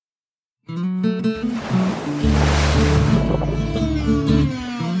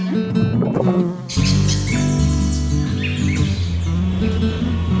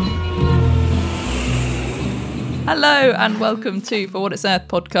Hello and welcome to For What It's Earth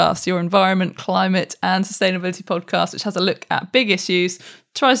podcast, your environment, climate and sustainability podcast, which has a look at big issues,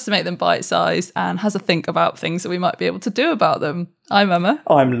 tries to make them bite-sized and has a think about things that we might be able to do about them. I'm Emma.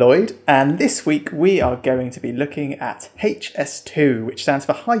 I'm Lloyd, and this week we are going to be looking at HS2, which stands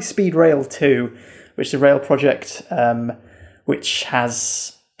for High Speed Rail 2, which is a rail project which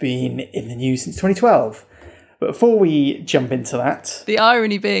has been in the news since 2012. But before we jump into that... The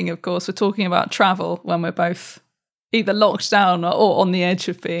irony being, of course, we're talking about travel when we're both either locked down or on the edge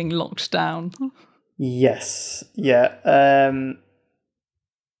of being locked down. Yes. Yeah.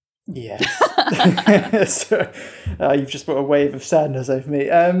 Yes. So, you've just brought a wave of sadness over me.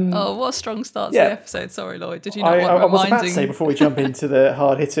 Oh, what a strong start to the episode. Sorry, Lloyd. Did you not want I was reminding? about to say, before we jump into the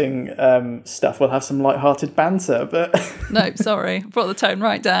hard-hitting stuff, we'll have some light-hearted banter, but... No, sorry. Brought the tone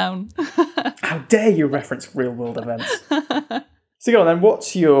right down. How dare you reference real-world events? So go on then,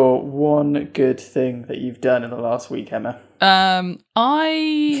 what's your one good thing that you've done in the last week, Emma? I've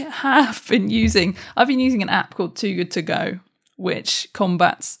been using an app called Too Good To Go, which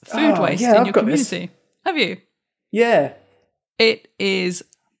combats food waste in your community. Have you? Yeah. It is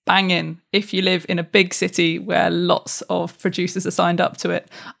banging if you live in a big city where lots of producers are signed up to it.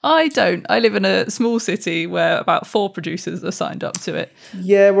 I don't. I live in a small city where about 4 producers are signed up to it.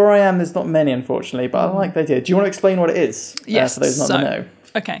 Yeah, where I am, there's not many, unfortunately, but I like the idea. Do you want to explain what it is? Yes. For those not to know.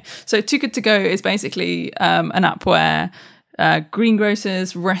 Okay. So Too Good To Go is basically an app where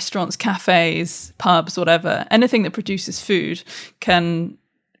greengrocers, restaurants, cafes, pubs, whatever, anything that produces food can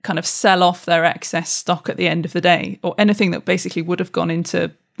kind of sell off their excess stock at the end of the day, or anything that basically would have gone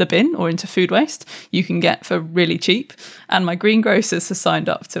into the bin or into food waste, you can get for really cheap. And my greengrocers have signed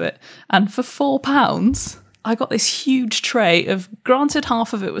up to it. And for £4, I got this huge tray of, granted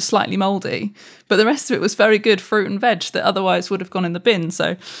half of it was slightly mouldy, but the rest of it was very good fruit and veg that otherwise would have gone in the bin.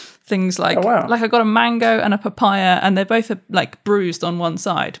 So things like, like I got a mango and a papaya, and they're both like bruised on one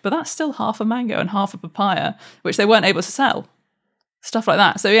side, but that's still half a mango and half a papaya, which they weren't able to sell. Stuff like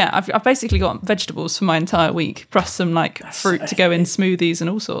that. So yeah, I've basically got vegetables for my entire week, plus some fruit to go in smoothies and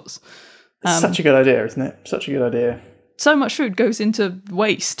all sorts. Such a good idea, isn't it? Such a good idea. So much food goes into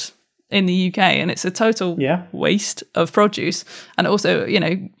waste in the UK, and it's a total waste of produce, and also,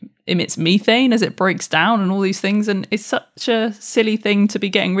 emits methane as it breaks down and all these things, and it's such a silly thing to be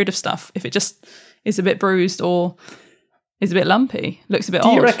getting rid of stuff if it just is a bit bruised or is a bit lumpy, looks a bit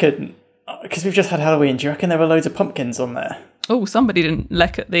odd. Do you reckon, because we've just had Halloween, do you reckon there were loads of pumpkins on there? Oh, somebody didn't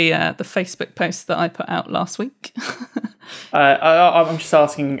look at the Facebook post that I put out last week. I'm just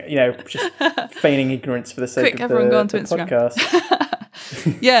asking, just feigning ignorance for the sake of everyone the, go onto the Instagram.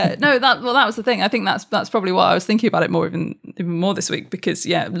 podcast. Yeah, no, that was the thing. I think that's probably why I was thinking about it even more this week, because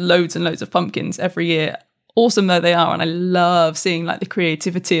loads and loads of pumpkins every year. Awesome though they are, and I love seeing the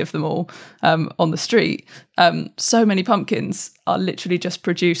creativity of them all on the street. So many pumpkins are literally just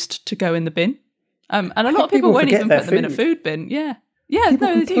produced to go in the bin. And a lot of people won't even put them in a food bin. Yeah. Yeah, people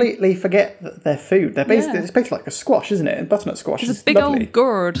completely forget that they're food. They're basically, it's basically like a squash, isn't it? A butternut squash. It's a big lovely. Old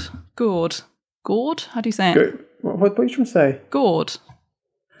gourd. Gourd? How do you say it? What are you trying to say? Gourd.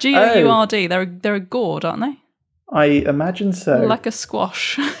 Gourd. They're a gourd, aren't they? I imagine so. Like a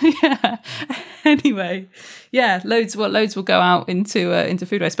squash. Yeah. Anyway, loads will go out into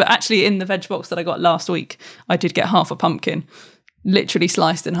food waste. But actually, in the veg box that I got last week, I did get half a pumpkin, literally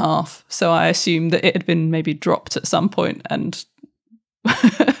sliced in half. So I assumed that it had been maybe dropped at some point and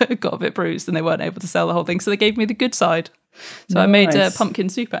got a bit bruised, and they weren't able to sell the whole thing. So they gave me the good side. So nice. I made pumpkin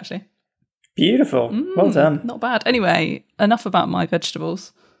soup, actually. Beautiful. Well done. Not bad. Anyway, enough about my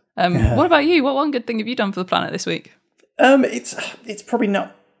vegetables. What about you? What one good thing have you done for the planet this week? It's probably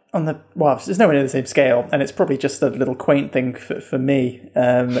not on the... Well, it's nowhere near the same scale, and it's probably just a little quaint thing for me.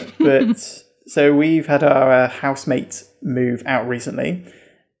 But... So we've had our housemate move out recently,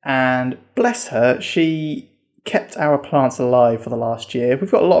 and bless her, she kept our plants alive for the last year.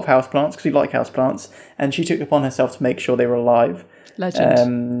 We've got a lot of houseplants because we like houseplants, and she took it upon herself to make sure they were alive.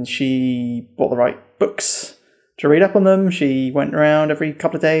 Legend. She bought the right books to read up on them. She went around every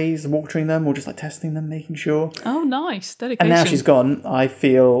couple of days watering them, or just testing them, making sure. Oh, nice. Dedication. And now she's gone, I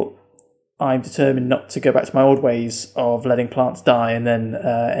feel I'm determined not to go back to my old ways of letting plants die and then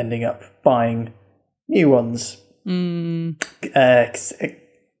ending up buying new ones. Even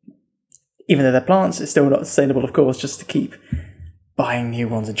though they're plants, it's still not sustainable, of course, just to keep buying new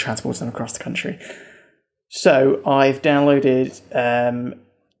ones and transporting them across the country. So I've downloaded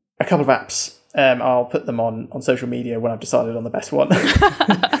a couple of apps. I'll put them on social media when I've decided on the best one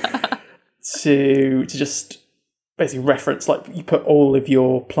to just basically reference, you put all of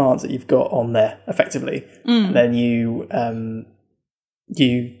your plants that you've got on there effectively, and then you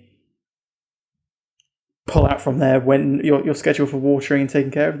pull out from there when your schedule for watering and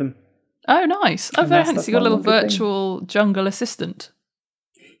taking care of them. Oh, nice. Oh, very nice. You got a little one good virtual jungle assistant.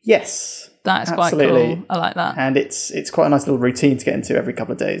 Yes. That's absolutely. Quite cool. I like that. And it's quite a nice little routine to get into every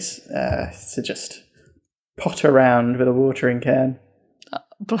couple of days, to just potter around with a watering can.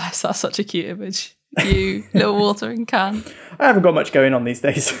 Bless, that's such a cute image. You, little watering can. I haven't got much going on these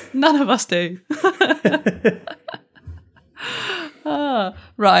days. None of us do.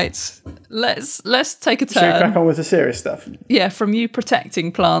 Right. Let's take a turn. Should we crack on with the serious stuff? Yeah, from you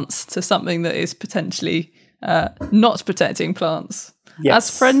protecting plants to something that is potentially not protecting plants.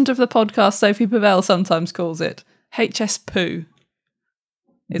 Yes. As friend of the podcast, Sophie Pavel sometimes calls it, HS2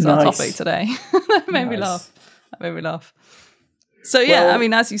 is our topic today. That made me laugh. So yeah, I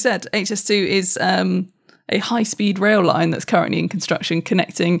mean, as you said, HS2 is a high-speed rail line that's currently in construction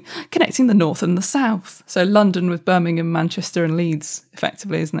connecting the north and the south. So London with Birmingham, Manchester and Leeds,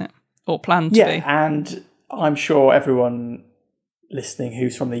 effectively, isn't it? Or planned to be. Yeah, and I'm sure everyone listening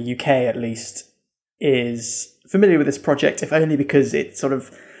who's from the UK at least is familiar with this project, if only because it sort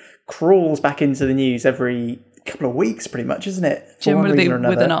of crawls back into the news every couple of weeks, pretty much, isn't it? Generally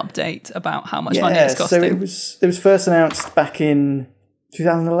with an update about how much money it's costing. So it was first announced back in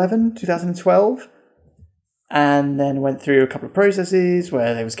 2011, 2012, and then went through a couple of processes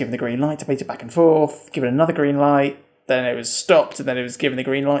where they was given the green light, debated back and forth, given another green light, then it was stopped, and then it was given the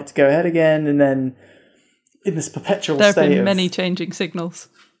green light to go ahead again, and then in this perpetual state there have been many changing signals.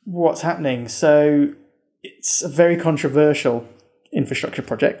 What's happening? So it's a very controversial infrastructure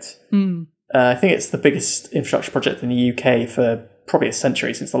project. I think it's the biggest infrastructure project in the UK for probably a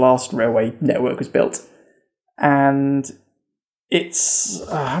century, since the last railway network was built. And it's...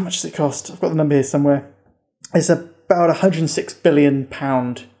 how much does it cost? I've got the number here somewhere. It's about £106 billion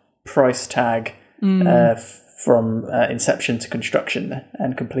price tag from inception to construction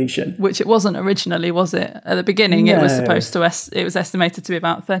and completion. Which it wasn't originally, was it? At the beginning, No. it was supposed to... it was estimated to be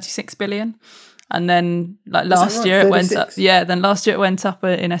about 36 billion. And then last year it went up. Yeah, then last year it went up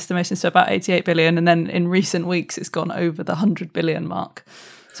in estimations to about 88 billion. And then in recent weeks, it's gone over the 100 billion mark.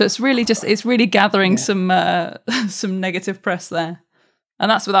 So it's really gathering some negative press there. And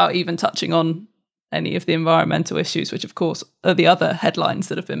that's without even touching on any of the environmental issues, which of course are the other headlines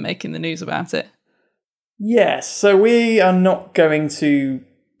that have been making the news about it. Yes, so we are not going to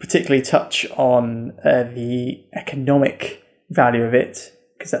particularly touch on the economic value of it,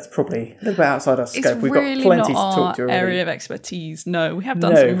 because that's probably a little bit outside our scope. We've really got plenty not to talk to our already. area of expertise. No, we have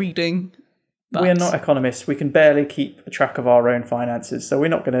done some reading. But We are not economists. We can barely keep track of our own finances, so we're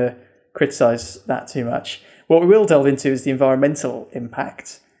not going to criticise that too much. What we will delve into is the environmental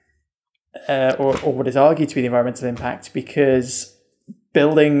impact, or what is argued to be the environmental impact, because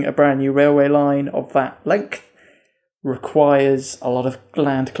building a brand new railway line of that length requires a lot of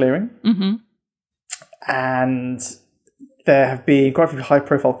land clearing. Mm-hmm. And there have been quite a few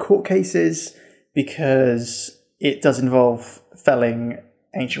high-profile court cases because it does involve felling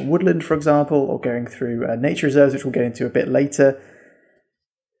ancient woodland, for example, or going through nature reserves, which we'll get into a bit later.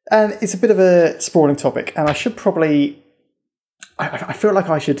 And it's a bit of a sprawling topic, and I should probably... I feel like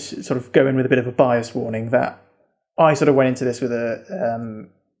I should sort of go in with a bit of a bias warning that I sort of went into this with a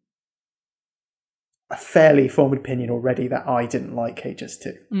fairly formed opinion already that I didn't like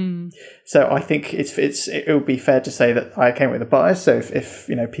HS2. So I think it would be fair to say that I came with a bias. So if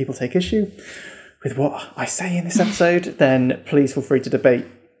people take issue with what I say in this episode, then please feel free to debate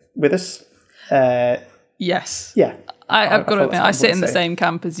with us. Yes. Yeah. I've got to admit, I sit in the same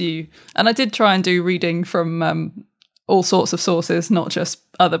camp as you. And I did try and do reading from all sorts of sources, not just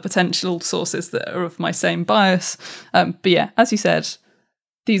other potential sources that are of my same bias. But yeah, as you said,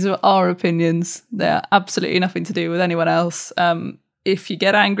 these are our opinions. They're absolutely nothing to do with anyone else. If you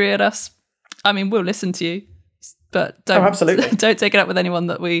get angry at us, I mean, we'll listen to you, but don't take it up with anyone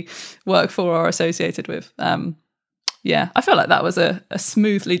that we work for or are associated with. Yeah, I feel like that was a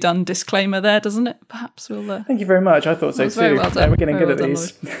smoothly done disclaimer there, doesn't it? Perhaps we'll... Thank you very much. I thought so too. Very well done. We're getting Very good well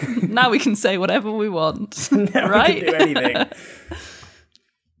at done, these. Now we can say whatever we want. Now right? we can do anything.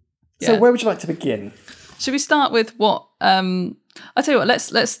 So where would you like to begin? Should we start with what... I tell you what,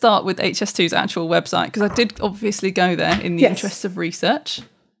 let's start with HS2's actual website, because I did obviously go there in the interest of research.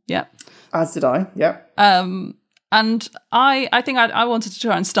 Yeah. As did I, yeah. And I think I wanted to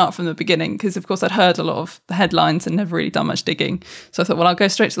try and start from the beginning, because of course I'd heard a lot of the headlines and never really done much digging. So I thought, well, I'll go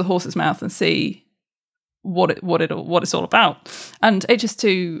straight to the horse's mouth and see what it's all about. And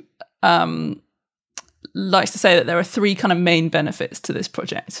HS2 likes to say that there are three kind of main benefits to this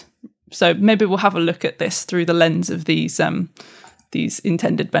project. So maybe we'll have a look at this through the lens of these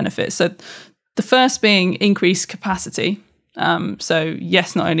intended benefits. So the first being increased capacity. So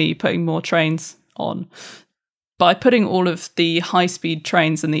yes, not only putting more trains on. By putting all of the high-speed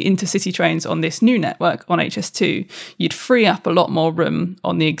trains and the intercity trains on this new network on HS2, you'd free up a lot more room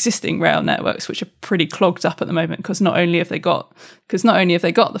on the existing rail networks, which are pretty clogged up at the moment, because not only have they got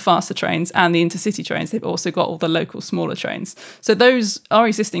the faster trains and the intercity trains, they've also got all the local smaller trains. So our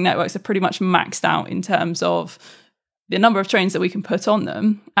existing networks are pretty much maxed out in terms of the number of trains that we can put on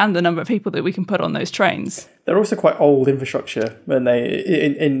them and the number of people that we can put on those trains. They're also quite old infrastructure. When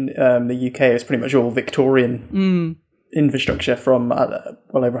in the UK, it's pretty much all Victorian infrastructure from well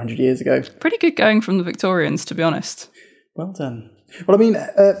over 100 years ago. Pretty good going from the Victorians, to be honest. Well done. Well, I mean,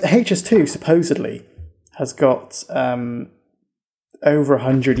 HS2 supposedly has got over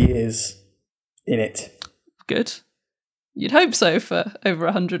 100 years in it. Good. You'd hope so for over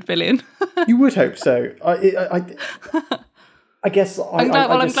 100 billion. You would hope so. I guess I'm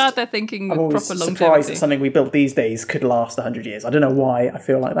glad they're thinking with proper longevity. I'm surprised that something we built these days could last 100 years. I don't know why I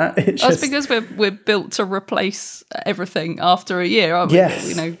feel like that. That's because we're built to replace everything after a year, aren't we? Yes.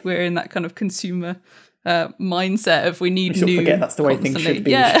 You know, we're in that kind of consumer mindset of we need we new. Forget that's the way things should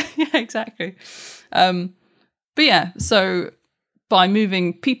be. Yeah, exactly. But yeah, so by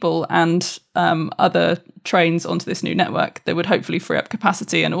moving people and other trains onto this new network, they would hopefully free up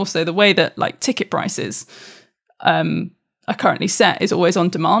capacity. And also the way that like ticket prices are currently set is always on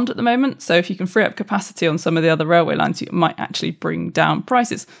demand at the moment. So if you can free up capacity on some of the other railway lines, you might actually bring down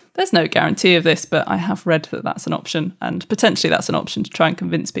prices. There's no guarantee of this, but I have read that that's an option, and potentially that's an option to try and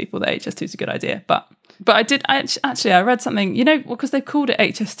convince people that HS2 is a good idea. But I read something, you know, because they've called it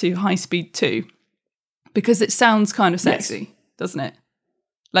HS2 High Speed 2 because it sounds kind of sexy, doesn't it?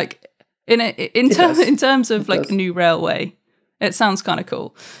 Like in terms of like a new railway, it sounds kind of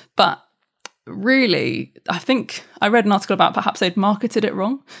cool. But really, I think I read an article about perhaps they'd marketed it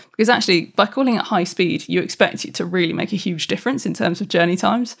wrong, because actually by calling it high speed, you expect it to really make a huge difference in terms of journey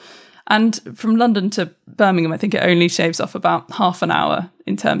times. And from London to Birmingham, I think it only shaves off about half an hour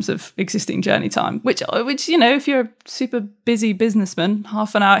in terms of existing journey time, which you know, if you're a super busy businessman,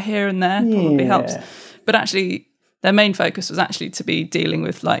 half an hour here and there probably helps. But actually, their main focus was actually to be dealing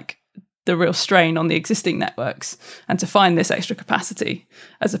with like the real strain on the existing networks and to find this extra capacity,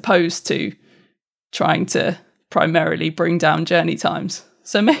 as opposed to trying to primarily bring down journey times.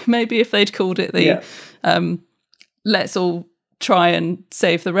 So maybe if they'd called it let's all try and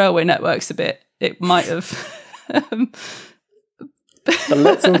save the railway networks a bit, it might have... But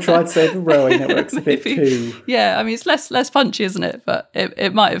let's all try to save the railway networks a bit too. Yeah, I mean, it's less punchy, isn't it? But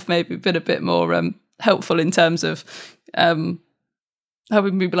it might have maybe been a bit more helpful in terms of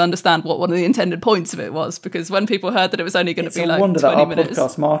helping people understand what one of the intended points of it was, because when people heard that it was only going to be like 20 minutes... It's a wonder that our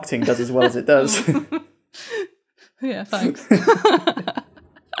podcast marketing does as well as it does. Yeah, thanks.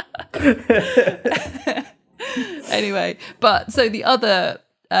 Anyway, but so the other...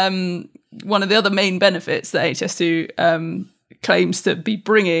 one of the other main benefits that HS2 claims to be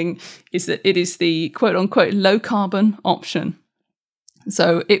bringing is that it is the quote-unquote low-carbon option.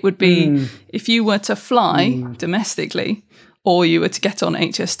 So it would be, if you were to fly domestically or you were to get on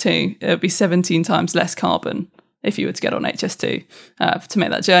HS2, it would be 17 times less carbon if you were to get on HS2 to make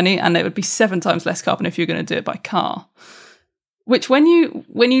that journey, and it would be 7 times less carbon if you're going to do it by car. Which, when you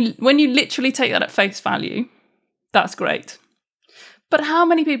literally take that at face value, that's great. But how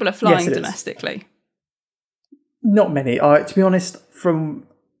many people are flying domestically? Not many. To be honest,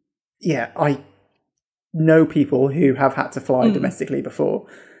 I know people who have had to fly domestically before,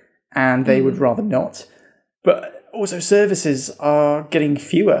 and they would rather not. But also, services are getting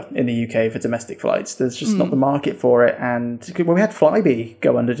fewer in the UK for domestic flights. There's just not the market for it. And we had Flybe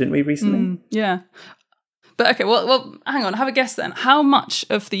go under, didn't we, recently? Yeah. But okay, well, hang on. Have a guess then. How much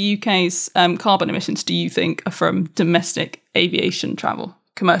of the UK's carbon emissions do you think are from domestic aviation travel,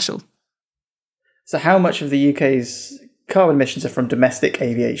 commercial? So how much of the UK's carbon emissions are from domestic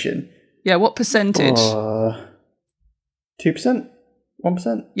aviation? Yeah, what percentage? 2%?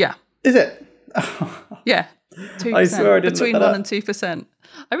 1%? Yeah. Is it? Yeah. 2%. I swear I didn't between look 1% that and 2%.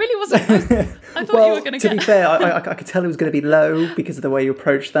 I really wasn't. I thought you were going to get... To be fair, I could tell it was going to be low because of the way you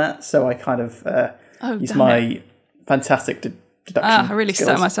approached that. So I kind of used my fantastic deduction I really skills.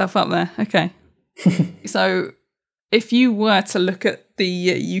 set myself up there. Okay. So if you were to look at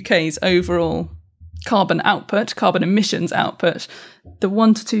the UK's overall carbon emissions output, the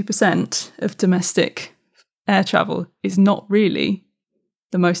 1 to 2% of domestic air travel is not really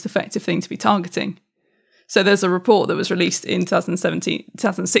the most effective thing to be targeting. So there's a report that was released in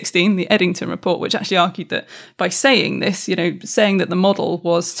 2016, the Eddington report, which actually argued that by saying this, saying that the model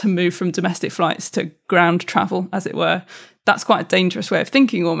was to move from domestic flights to ground travel, as it were, that's quite a dangerous way of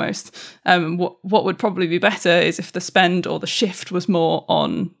thinking almost. What would probably be better is if the spend or the shift was more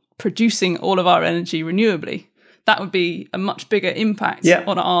on producing all of our energy renewably. That would be a much bigger impact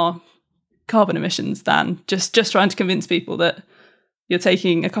on our carbon emissions than just trying to convince people that you're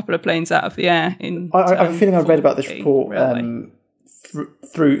taking a couple of planes out of the air. I have a feeling I've read about this report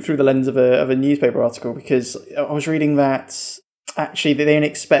through the lens of a newspaper article, because I was reading that actually they only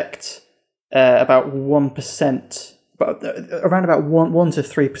expect about 1%, around about 1 to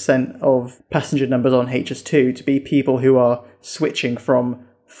 3% of passenger numbers on HS2 to be people who are switching from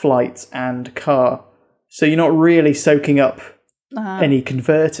flight and car. So you're not really soaking up any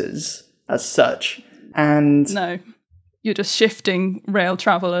converters as such. And no, you're just shifting rail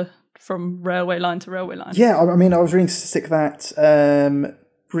travel from railway line to railway line. Yeah, I mean, I was reading a statistic that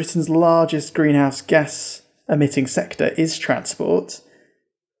Britain's largest greenhouse gas emitting sector is transport,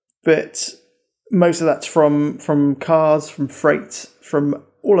 but most of that's from cars, from freight, from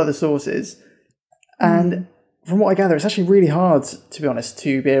all other sources. And from what I gather, it's actually really hard, to be honest,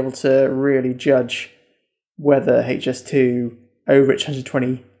 to be able to really judge whether HS2 over its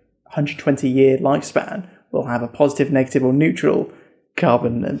 120-year lifespan will have a positive, negative, or neutral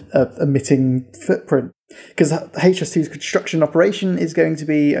carbon emitting footprint. Because HS2's construction operation is going to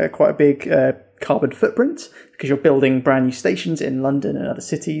be quite a big carbon footprint, because you're building brand new stations in London and other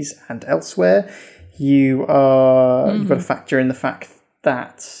cities and elsewhere. You've got to factor in the fact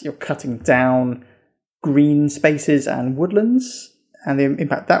that you're cutting down green spaces and woodlands and the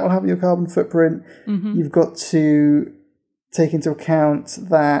impact that will have on your carbon footprint. You've got to take into account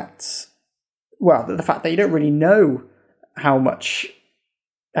that, well, the fact that you don't really know how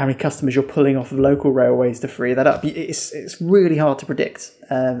many customers you're pulling off of local railways to free that up. It's really hard to predict.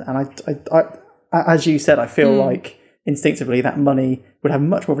 And I as you said, I feel like instinctively that money would have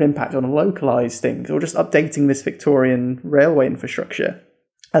much more of an impact on localised things, or just updating this Victorian railway infrastructure,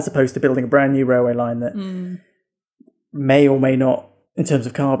 as opposed to building a brand new railway line that may or may not, in terms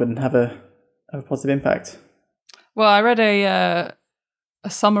of carbon, have a positive impact. Well, I read a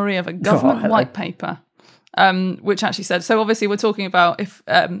summary of a government white paper, which actually said, so obviously we're talking about if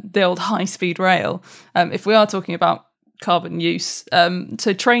the old high-speed rail, if we are talking about carbon use,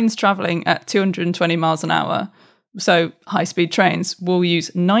 so trains travelling at 220 miles an hour, so high-speed trains will use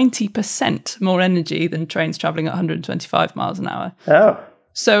 90% more energy than trains travelling at 125 miles an hour. Oh.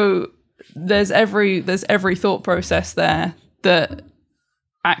 So there's every thought process there that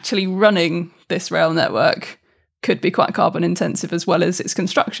actually running this rail network could be quite carbon intensive as well as its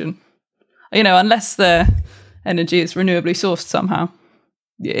construction. You know, unless the energy is renewably sourced somehow,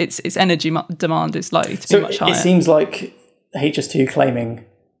 its energy demand is likely to be much higher. It seems like HS2 claiming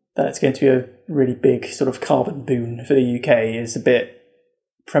that it's going to be a really big sort of carbon boon for the UK is a bit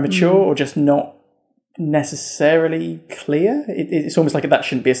premature or just not necessarily clear. It's almost like that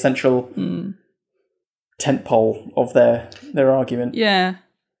shouldn't be a central tentpole of their argument. Yeah.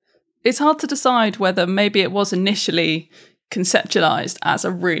 It's hard to decide whether maybe it was initially conceptualized as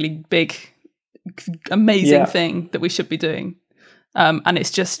a really big, amazing thing that we should be doing. And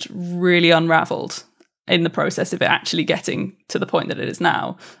it's just really unraveled in the process of it actually getting to the point that it is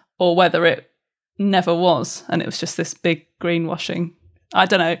now, or whether it never was and it was just this big greenwashing. I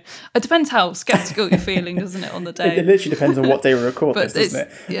don't know. It depends how sceptical you're feeling, doesn't it, on the day? It literally depends on what day we record this, doesn't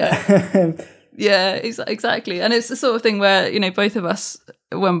it? Yeah. Yeah, exactly. And it's the sort of thing where, you know, both of us,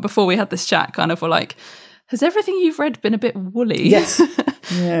 before we had this chat, kind of were like, has everything you've read been a bit woolly? Yes.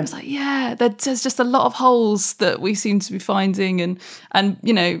 Yeah. I was like, yeah, there's just a lot of holes that we seem to be finding, and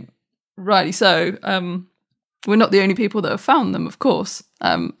you know, rightly so. We're not the only people that have found them, of course.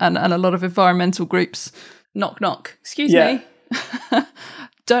 And a lot of environmental groups, knock knock, excuse me,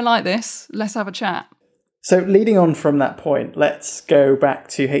 don't like this, let's have a chat. So leading on from that point, let's go back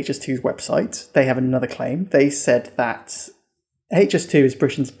to HS2's website. They have another claim. They said that HS2 is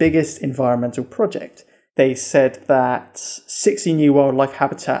Britain's biggest environmental project. They said that 60 new wildlife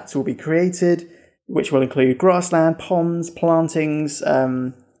habitats will be created, which will include grassland, ponds, plantings,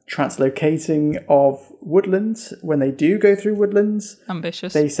 translocating of woodlands when they do go through woodlands.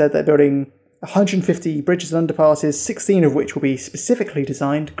 Ambitious. They said they're building 150 bridges and underpasses, 16 of which will be specifically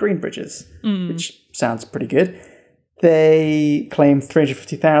designed green bridges, which sounds pretty good. They claim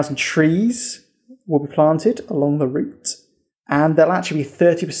 350,000 trees will be planted along the route, and there'll actually be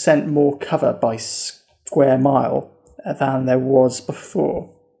 30% more cover by square mile than there was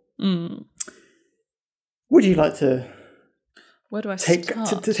before. Would you like to Where do I take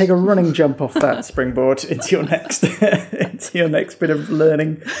start? to take a running jump off that springboard into your next bit of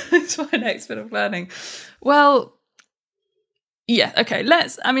learning? It's my next bit of learning. Well, yeah, okay.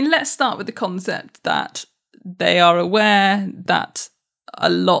 Let's start with the concept that they are aware that a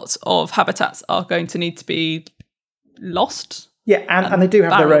lot of habitats are going to need to be lost Yeah, and they do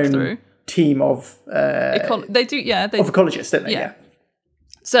have their own through. team of They do, yeah. of ecologists, don't they? Yeah.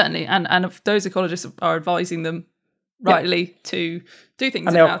 Certainly. And those ecologists are advising them rightly to do things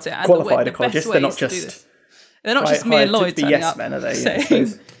And they about are it. And qualified the best ecologists. They're not ways to do just this. They're not just me and Lloyd turning yes up. men, are they?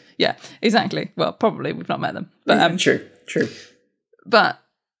 Saying, yeah, exactly. Well, probably we've not met them. But true. But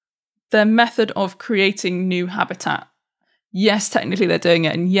their method of creating new habitat, yes, technically they're doing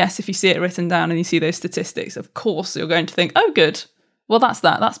it. And yes, if you see it written down and you see those statistics, of course you're going to think, oh, good. Well, that's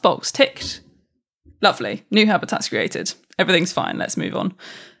that. That's box ticked. Lovely. New habitats created. Everything's fine. Let's move on.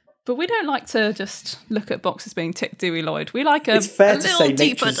 But we don't like to just look at boxes being ticked, do we, Lloyd? We like a little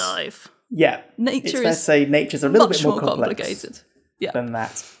deeper dive. Yeah. It's fair to say nature's a little bit more complicated. Than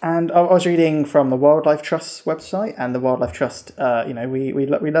that. And I was reading from the Wildlife Trust's website, and the Wildlife Trust,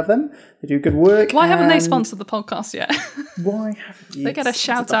 we love them. They do good work. Why haven't they sponsored the podcast yet? Why haven't you? They get a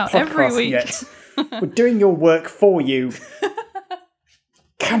shout out every week. Yet? We're doing your work for you.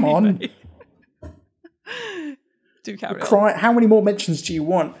 Come on. Do carry on. How many more mentions do you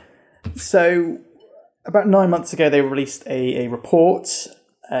want? So, about 9 months ago, they released a report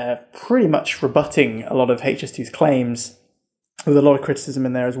pretty much rebutting a lot of HS2's claims, with a lot of criticism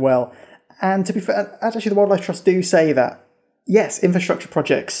in there as well. And to be fair, actually the Wildlife Trust do say that, yes, infrastructure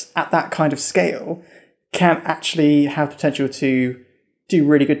projects at that kind of scale can actually have potential to do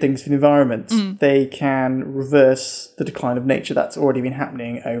really good things for the environment. They can reverse the decline of nature that's already been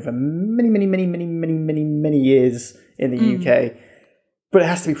happening over many years in the UK. But it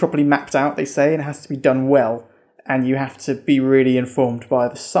has to be properly mapped out, they say, and it has to be done well. And you have to be really informed by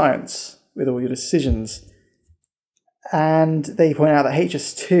the science with all your decisions. And they point out that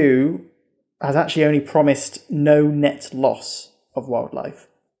HS2 has actually only promised no net loss of wildlife.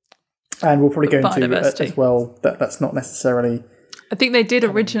 And we'll probably go into as well that's not necessarily... I think they did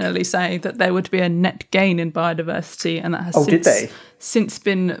originally say that there would be a net gain in biodiversity, and that has since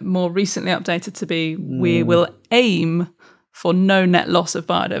been more recently updated to be we will aim for no net loss of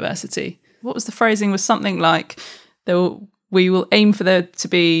biodiversity. What was the phrasing? Was something like we will aim for there to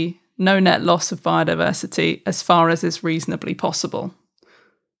be no net loss of biodiversity as far as is reasonably possible.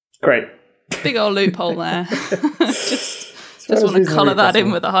 Great. Big old loophole there. just want to colour that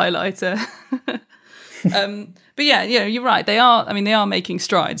in with a highlighter. But yeah, you're right. They are making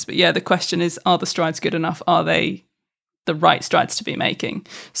strides. But yeah, the question is, are the strides good enough? Are they the right strides to be making?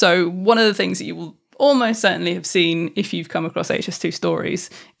 So one of the things that you will almost certainly have seen if you've come across HS2 stories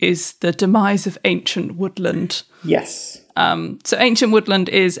is the demise of ancient woodland. Yes. So ancient woodland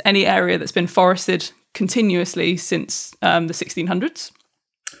is any area that's been forested continuously since the 1600s.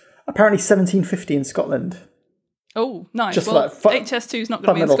 Apparently 1750 in Scotland. Oh, nice. Just well, HS2 is not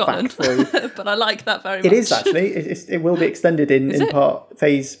going to be in Scotland, but I like that very much. It is actually. It will be extended in part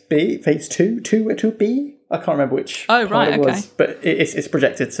phase B, phase 2B. I can't remember which part it was, but it's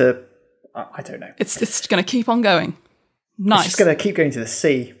projected to, I don't know. It's going to keep on going. Nice. It's just going to keep going to the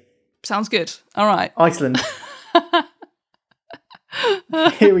sea. Sounds good. All right. Iceland.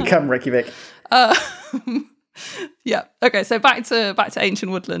 Here we come, Reykjavik. Yeah. Okay. So back to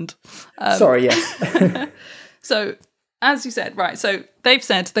ancient woodland. Sorry. Yes. So, as you said, right. So they've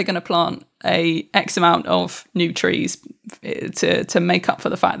said they're going to plant a X amount of new trees to make up for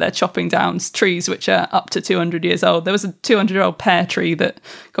the fact they're chopping down trees which are up to 200 years old. There was a 200-year-old pear tree that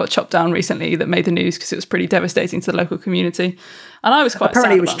got chopped down recently that made the news because it was pretty devastating to the local community. And I was quite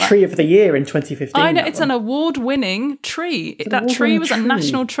apparently sad it was Tree of the Year in 2015. I know, it's an award-winning tree. That tree was a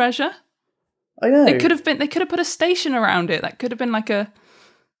national treasure. I know. They could have put a station around it. That could have been like a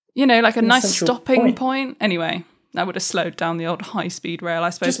nice stopping point. Anyway, that would have slowed down the old high-speed rail, I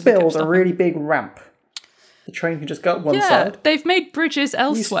suppose. Just build a really big ramp. The train can just go up one side. They've made bridges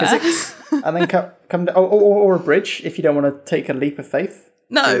elsewhere. Use physics, and then come down, or a bridge if you don't want to take a leap of faith.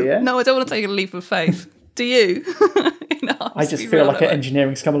 No, I don't want to take a leap of faith. Do you? I just feel like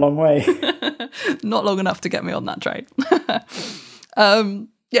engineering's come a long way. Not long enough to get me on that train.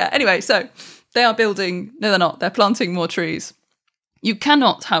 Anyway, so they are building... No, they're not. They're planting more trees. You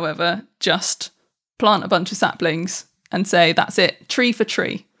cannot, however, just plant a bunch of saplings and say, that's it, tree for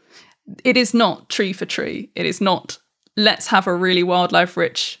tree. It is not tree for tree. It is not, let's have a really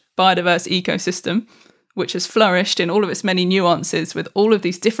wildlife-rich, biodiverse ecosystem, which has flourished in all of its many nuances with all of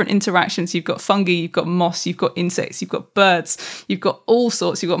these different interactions. You've got fungi, you've got moss, you've got insects, you've got birds, you've got all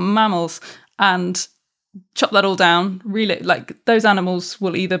sorts, you've got mammals, and chop that all down. Really, like those animals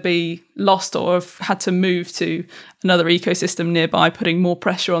will either be lost or have had to move to another ecosystem nearby, putting more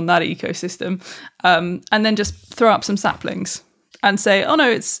pressure on that ecosystem, and then just throw up some saplings and say, oh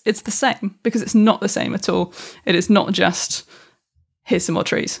no, it's the same, because it's not the same at all. It is not just, here's some more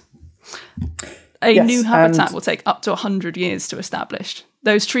trees. a Yes, new habitat and- will take up to 100 years to establish.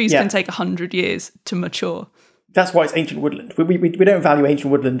 Those trees Yeah. can take 100 years to mature. That's why it's ancient woodland. We don't value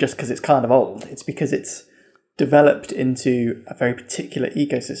ancient woodland just because it's kind of old. It's because it's developed into a very particular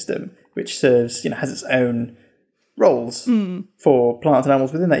ecosystem, which serves, has its own roles for plants and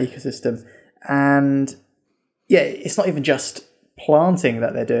animals within that ecosystem. And yeah, it's not even just planting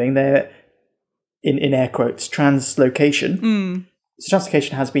that they're doing. They're, in air quotes, translocation. So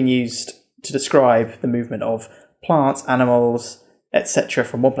translocation has been used to describe the movement of plants, animals, etc.,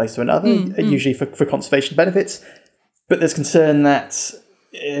 from one place to another, usually for conservation benefits. But there's concern that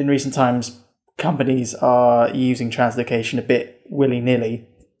in recent times, companies are using translocation a bit willy-nilly,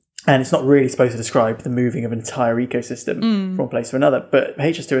 and it's not really supposed to describe the moving of an entire ecosystem from one place to another. But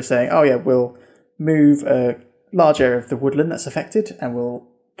HS2 is saying, oh yeah, we'll move a large area of the woodland that's affected, and we'll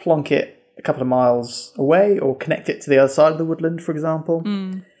plonk it a couple of miles away or connect it to the other side of the woodland, for example.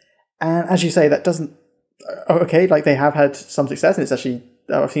 And as you say, that doesn't... Okay, like they have had some success, and it's actually...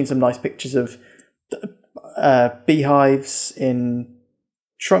 I've seen some nice pictures of beehives in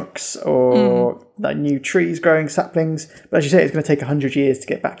trunks or like new trees growing, saplings. But as you say, it's going to take 100 years to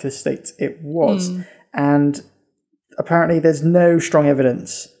get back to the state it was. And apparently there's no strong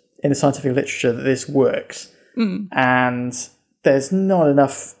evidence in the scientific literature that this works. And there's not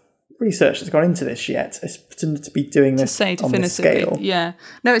enough research that's gone into this yet to be doing this on this scale. Yeah.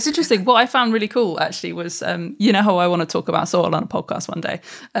 No, it's interesting. What I found really cool actually was, you know how I want to talk about soil on a podcast one day.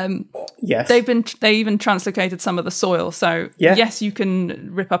 Yes. They even translocated some of the soil. So yes, you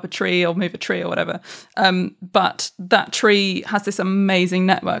can rip up a tree or move a tree or whatever. But that tree has this amazing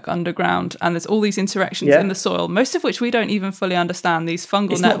network underground, and there's all these interactions in the soil, most of which we don't even fully understand. These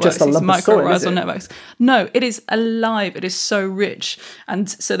fungal networks, these mycorrhizal networks. No, it is alive. It is so rich. And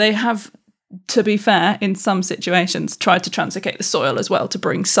so they have, to be fair, in some situations, tried to translocate the soil as well to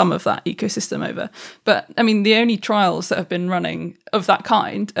bring some of that ecosystem over. But, I mean, the only trials that have been running of that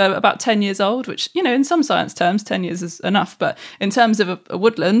kind are about 10 years old, which, in some science terms, 10 years is enough. But in terms of a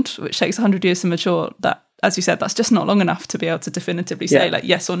woodland, which takes 100 years to mature, that, as you said, that's just not long enough to be able to definitively say, like,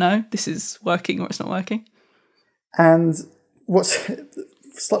 yes or no, this is working or it's not working. And what's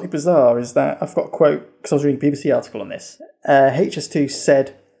slightly bizarre is that I've got a quote, because I was reading a BBC article on this. HS2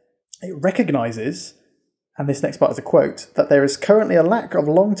 said it recognises, and this next part is a quote, that there is currently a lack of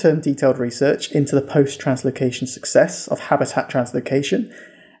long-term detailed research into the post-translocation success of habitat translocation,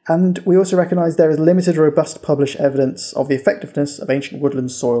 and we also recognise there is limited robust published evidence of the effectiveness of ancient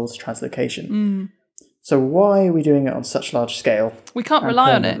woodland soils translocation. So why are we doing it on such large scale? We can't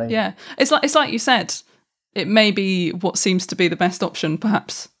rely on it, yeah. It's like you said, it may be what seems to be the best option,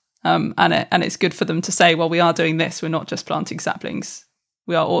 perhaps, and it's good for them to say, well, we are doing this, we're not just planting saplings.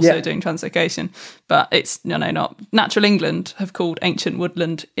 We are also doing translocation, but it's not. Natural England have called ancient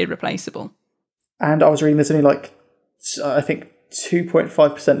woodland irreplaceable. And I was reading this, only I think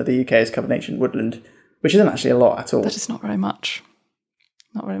 2.5% of the UK is covered in ancient woodland, which isn't actually a lot at all. That is not very much.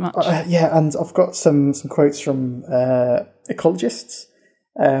 Not very much. And I've got some quotes from ecologists.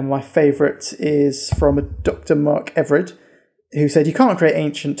 My favourite is from a Dr. Mark Everett, who said, "You can't create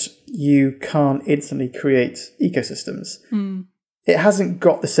ancient, you can't instantly create ecosystems. It hasn't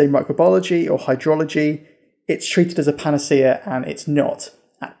got the same microbiology or hydrology. It's treated as a panacea, and it's not.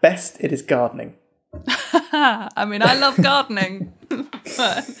 At best, it is gardening." I mean, I love gardening,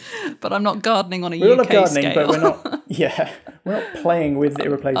 but I'm not gardening on a we UK love gardening, scale. But we're not. We're not playing with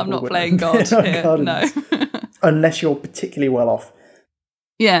irreplaceable. I'm not woodland. playing God here. No, unless you're particularly well off.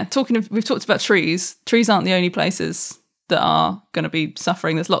 Yeah, we've talked about trees. Trees aren't the only places that are going to be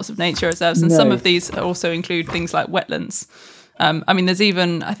suffering. There's lots of nature reserves, and some of these also include things like wetlands. I mean, there's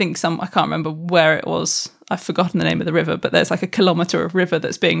even, I think I can't remember where it was. I've forgotten the name of the river, but there's like a kilometre of river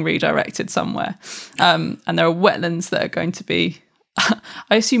that's being redirected somewhere. And there are wetlands that are going to be,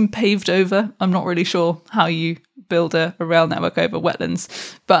 I assume, paved over. I'm not really sure how you build a rail network over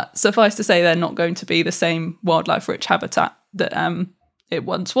wetlands. But suffice to say, they're not going to be the same wildlife-rich habitat that it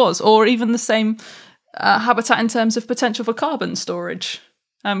once was, or even the same habitat in terms of potential for carbon storage.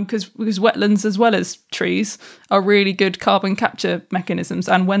 Because wetlands, as well as trees, are really good carbon capture mechanisms,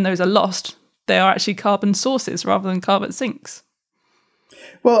 and when those are lost, they are actually carbon sources rather than carbon sinks.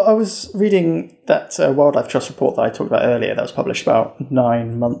 Well, I was reading that Wildlife Trust report that I talked about earlier that was published about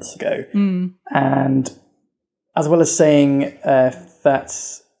 9 months ago, and as well as saying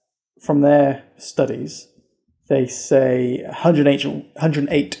that from their studies, they say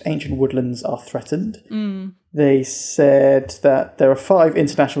 108 ancient woodlands are threatened. They said that there are 5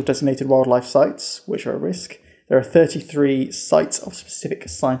 international designated wildlife sites which are at risk. There are 33 sites of specific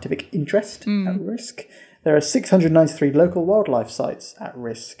scientific interest at risk. There are 693 local wildlife sites at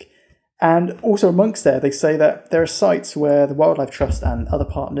risk. And also amongst there, they say that there are sites where the Wildlife Trust and other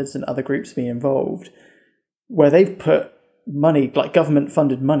partners and other groups being involved, where they've put money, like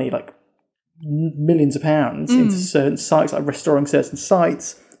government-funded money, like millions of pounds into certain sites, like restoring certain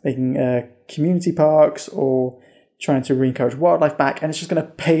sites, making community parks, or trying to re-encourage wildlife back, and it's just going to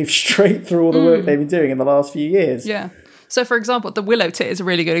pave straight through all the work they've been doing in the last few years. Yeah. So, for example, the willow tit is a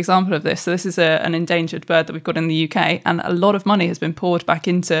really good example of this. So this is an endangered bird that we've got in the UK, and a lot of money has been poured back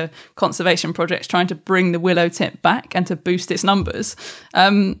into conservation projects trying to bring the willow tit back and to boost its numbers.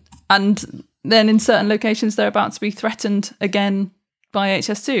 And then in certain locations, they're about to be threatened again by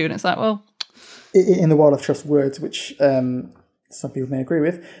HS2. And it's like, well... In the Wildlife Trust words, which some people may agree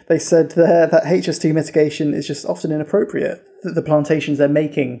with, they said that HS2 mitigation is just often inappropriate. That the plantations they're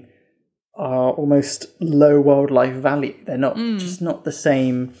making are almost low wildlife value. They're not just not the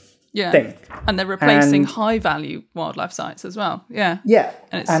same thing. And they're replacing high value wildlife sites as well. Yeah. Yeah.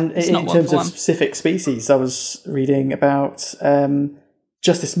 And it's in terms of specific species, I was reading about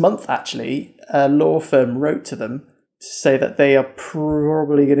just this month actually, a law firm wrote to them to say that they are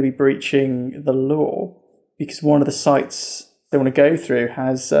probably going to be breaching the law because one of the sites they want to go through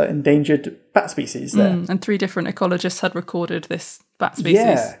has endangered bat species there. And 3 different ecologists had recorded this bat species.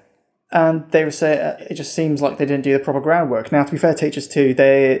 Yeah. And they were saying it just seems like they didn't do the proper groundwork. Now, to be fair to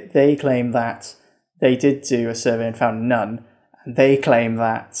HS2, they claim that they did do a survey and found none. And they claim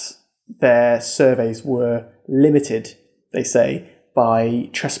that their surveys were limited, they say, by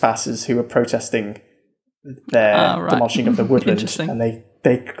trespassers who were protesting their demolishing of the woodland. And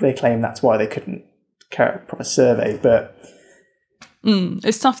they claim that's why they couldn't carry out a proper survey. But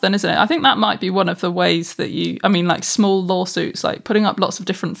it's tough then, isn't it? I think that might be one of the ways that like small lawsuits, like putting up lots of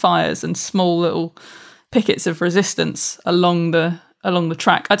different fires and small little pickets of resistance along the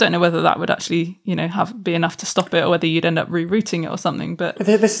track. I don't know whether that would actually, be enough to stop it, or whether you'd end up rerouting it or something. But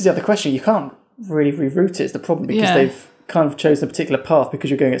this is the other question. You can't really reroute it. Is the problem because they've kind of chosen a particular path because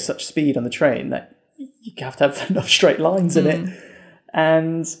you're going at such speed on the train that you have to have enough straight lines in it.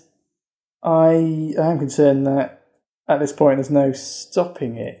 And I am concerned that at this point, there's no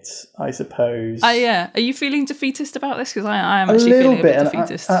stopping it, I suppose. Are you feeling defeatist about this? Because I am actually feeling a bit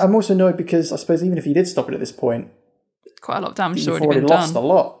defeatist. I'm also annoyed because I suppose even if you did stop it at this point, quite a lot of damage has already been lost done. A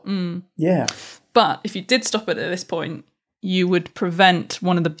lot. Yeah. But if you did stop it at this point, you would prevent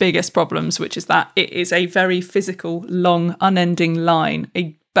one of the biggest problems, which is that it is a very physical, long, unending line,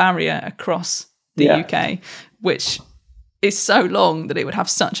 a barrier across the UK, which is so long that it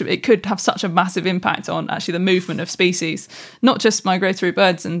could have such a massive impact on actually the movement of species, not just migratory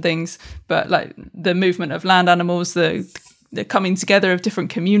birds and things, but like the movement of land animals, the coming together of different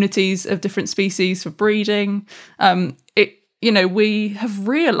communities of different species for breeding. We have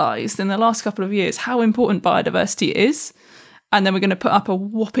realised in the last couple of years how important biodiversity is, and then we're going to put up a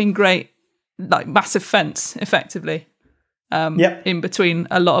whopping great, like massive fence, effectively, in between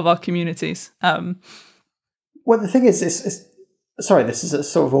a lot of our communities. Well, the thing is, this is a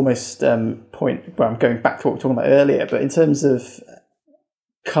sort of almost point where I'm going back to what we were talking about earlier, but in terms of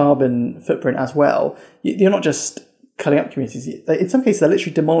carbon footprint as well, you're not just cutting up communities. In some cases, they're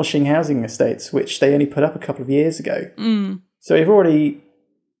literally demolishing housing estates, which they only put up a couple of years ago. So you've already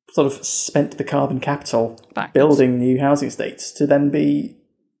sort of spent the carbon capital building new housing estates to then be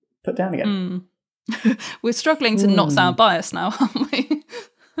put down again. We're struggling to not sound biased now, aren't we?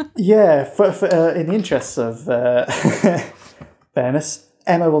 Yeah, for in the interests of fairness,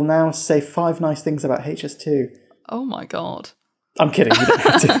 Emma will now say 5 nice things about HS2. Oh my God. I'm kidding, you don't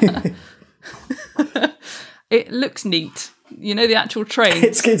have to. It looks neat. The actual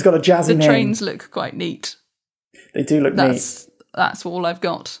trains. It's got a jazzy name. The trains look quite neat. They do look neat. That's all I've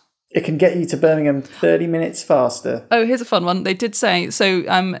got. It can get you to Birmingham 30 minutes faster. Oh, here's a fun one. They did say,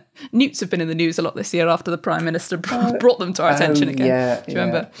 newts have been in the news a lot this year after the Prime Minister brought them to our attention again. Yeah, do you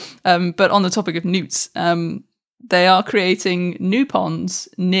remember? But on the topic of newts, they are creating new ponds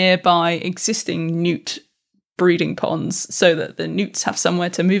nearby existing newt breeding ponds so that the newts have somewhere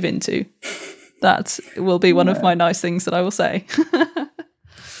to move into. That will be one of my nice things that I will say.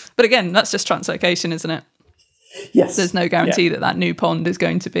 But again, that's just translocation, isn't it? Yes. There's no guarantee that new pond is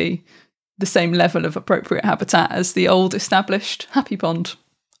going to be the same level of appropriate habitat as the old established happy pond.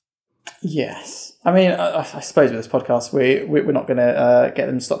 Yes. I mean, I suppose with this podcast, we're not going to get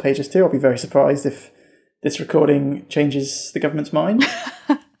them to stop HS2. I'll be very surprised if this recording changes the government's mind.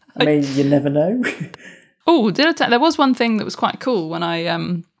 I mean, you never know. There was one thing that was quite cool when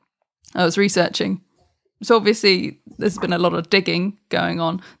I was researching. So obviously there's been a lot of digging going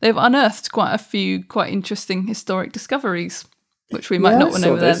on. They've unearthed quite a few quite interesting historic discoveries, which we might not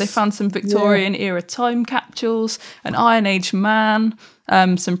know there. They found some Victorian era time capsules, an Iron Age man,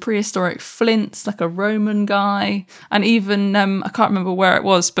 some prehistoric flints, like a Roman guy, and even, I can't remember where it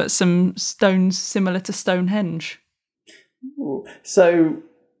was, but some stones similar to Stonehenge. Ooh. So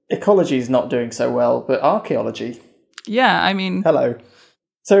ecology is not doing so well, but archaeology. Yeah, I mean... Hello.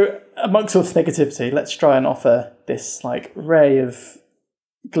 So amongst all this negativity, let's try and offer this like ray of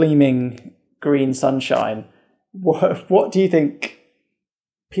gleaming green sunshine. What do you think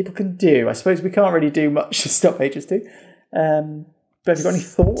people can do? I suppose we can't really do much to stop HS2. But have you got any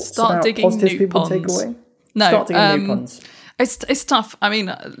thoughts about positive people take away? No, start digging new ponds. It's tough. I mean,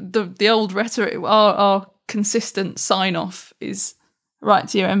 the old rhetoric, our consistent sign off is write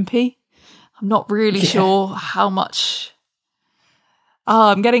to your MP. I'm not really sure how much.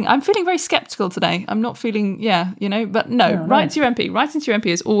 I'm feeling very skeptical today. I'm not feeling, but write to your MP. Writing to your MP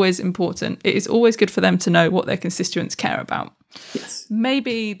is always important. It is always good for them to know what their constituents care about. Yes.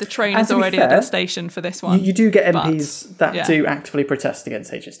 Maybe the train is already at the station for this one. You do get MPs that do actively protest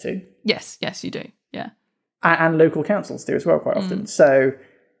against HS2. Yes, you do. Yeah. And local councils do as well quite often. So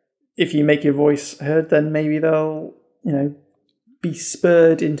if you make your voice heard, then maybe they'll, be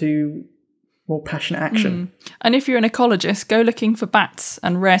spurred into more passionate action. And if you're an ecologist, go looking for bats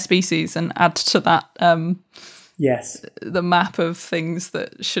and rare species and add to that the map of things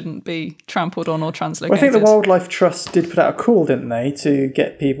that shouldn't be trampled on or translocated. Well, I think the Wildlife Trust did put out a call, didn't they, to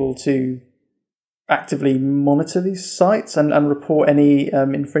get people to actively monitor these sites and report any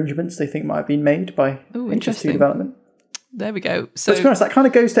infringements they think might have been made by HS2 development. There we go. So, to be honest, that kind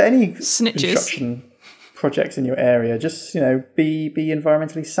of goes to any snitches. Construction projects in your area. Just be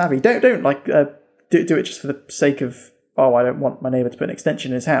environmentally savvy. Don't do it just for the sake of I don't want my neighbour to put an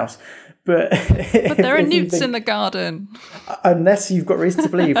extension in his house. But there are newts in the garden. Unless you've got reason to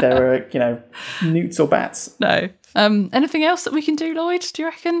believe there are newts or bats. No. Anything else that we can do, Lloyd? Do you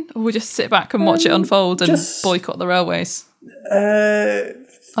reckon, or we just sit back and watch it unfold and boycott the railways? I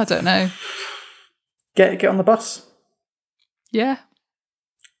don't know. Get on the bus. Yeah.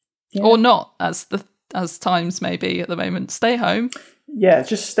 Or not, as times may be at the moment. Stay home. Yeah,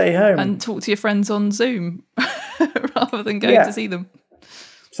 just stay home. And talk to your friends on Zoom rather than going to see them.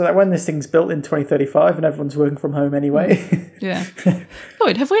 So that when this thing's built in 2035 and everyone's working from home anyway. Yeah.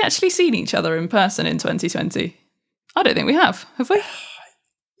 Lloyd, have we actually seen each other in person in 2020? I don't think we have we?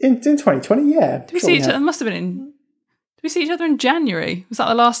 In 2020, yeah. Did we see each other? It must have been did we see each other in January? Was that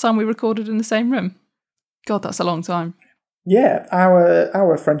the last time we recorded in the same room? God, that's a long time. Yeah,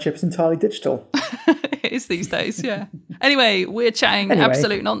 our friendship is entirely digital. It is these days, yeah. Anyway, we're chatting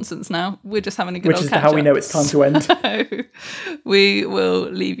absolute nonsense now. We're just having a good old catch-up. Which is how we know it's time to end. We will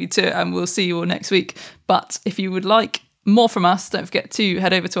leave you to it and we'll see you all next week. But if you would like more from us, don't forget to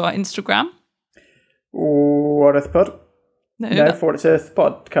head over to our Instagram. What Earth Pod? No, For What Earth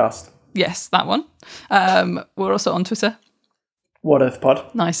Podcast. Yes, that one. We're also on Twitter. What Earth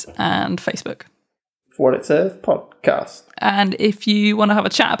Pod. Nice. And Facebook. For What Earth Podcast. And if you want to have a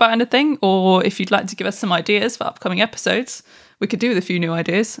chat about anything, or if you'd like to give us some ideas for upcoming episodes, we could do with a few new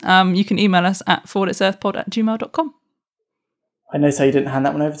ideas. You can email us at forwhatitsearthpod@gmail.com. I noticed how you didn't hand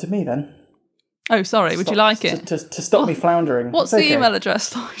that one over to me then. Oh, sorry. Would you like it? To stop me floundering. What's the email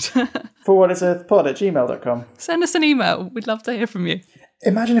address, Lloyd? forwhatitsearthpod@gmail.com. Send us an email. We'd love to hear from you.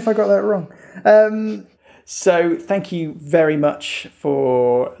 Imagine if I got that wrong. So thank you very much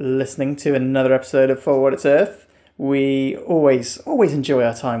for listening to another episode of For What It's Earth. We always enjoy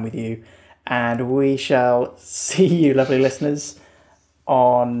our time with you, and we shall see you, lovely listeners,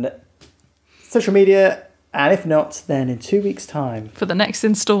 on social media, and if not, then in 2 weeks' time. For the next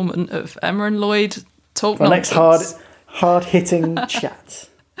instalment of Emma and Lloyd Talk For Nonsense. the next hard-hitting chat.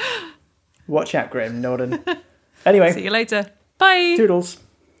 Watch out, Graham Norden. Anyway. See you later. Bye. Toodles.